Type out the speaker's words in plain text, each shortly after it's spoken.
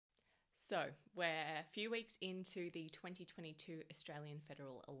So, we're a few weeks into the 2022 Australian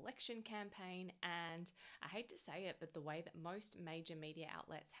federal election campaign, and I hate to say it, but the way that most major media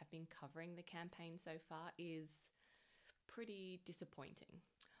outlets have been covering the campaign so far is pretty disappointing.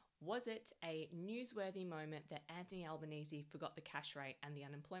 Was it a newsworthy moment that Anthony Albanese forgot the cash rate and the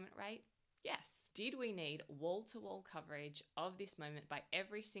unemployment rate? Yes. Did we need wall-to-wall coverage of this moment by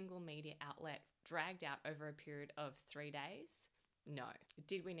every single media outlet dragged out over a period of 3 days? No.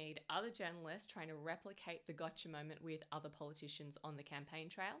 Did we need other journalists trying to replicate the gotcha moment with other politicians on the campaign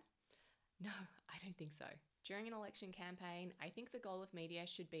trail? No, I don't think so. During an election campaign, I think the goal of media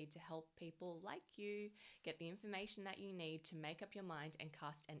should be to help people like you get the information that you need to make up your mind and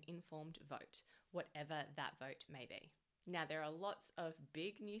cast an informed vote, whatever that vote may be. Now, there are lots of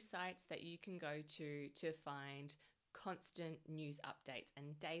big news sites that you can go to find constant news updates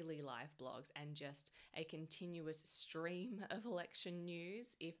and daily live blogs and just a continuous stream of election news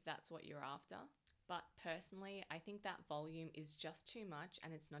if that's what you're after. But personally, I think that volume is just too much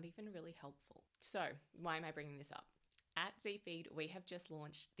and it's not even really helpful. So why am I bringing this up? At Zee Feed, we have just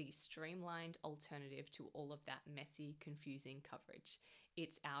launched the streamlined alternative to all of that messy, confusing coverage.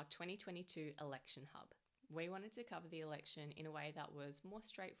 It's our 2022 Election Hub. We wanted to cover the election in a way that was more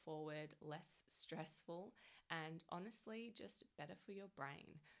straightforward, less stressful, and honestly just better for your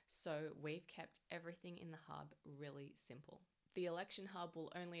brain. So we've kept everything in the hub really simple. The Election Hub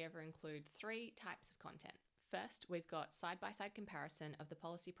will only ever include 3 types of content. First, we've got side-by-side comparison of the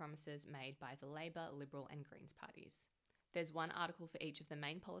policy promises made by the Labor, Liberal and Greens parties. There's one article for each of the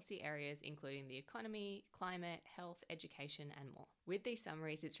main policy areas, including the economy, climate, health, education, and more. With these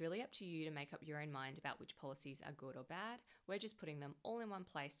summaries, it's really up to you to make up your own mind about which policies are good or bad. We're just putting them all in one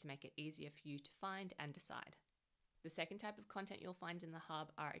place to make it easier for you to find and decide. The second type of content you'll find in the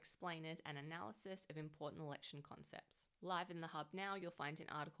Hub are explainers and analysis of important election concepts. Live in the Hub now, you'll find an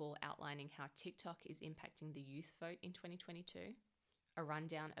article outlining how TikTok is impacting the youth vote in 2022, a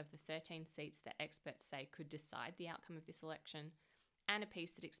rundown of the 13 seats that experts say could decide the outcome of this election, and a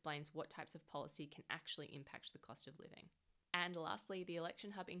piece that explains what types of policy can actually impact the cost of living. And lastly, the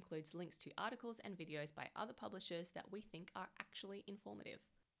Election Hub includes links to articles and videos by other publishers that we think are actually informative.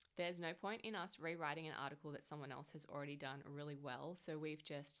 There's no point in us rewriting an article that someone else has already done really well, so we've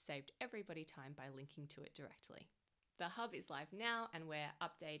just saved everybody time by linking to it directly. The Hub is live now and we're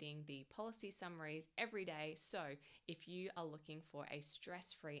updating the policy summaries every day, so if you are looking for a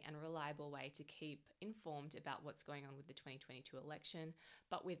stress-free and reliable way to keep informed about what's going on with the 2022 election,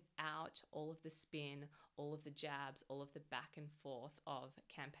 but without all of the spin, all of the jabs, all of the back and forth of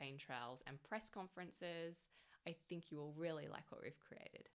campaign trails and press conferences, I think you will really like what we've created.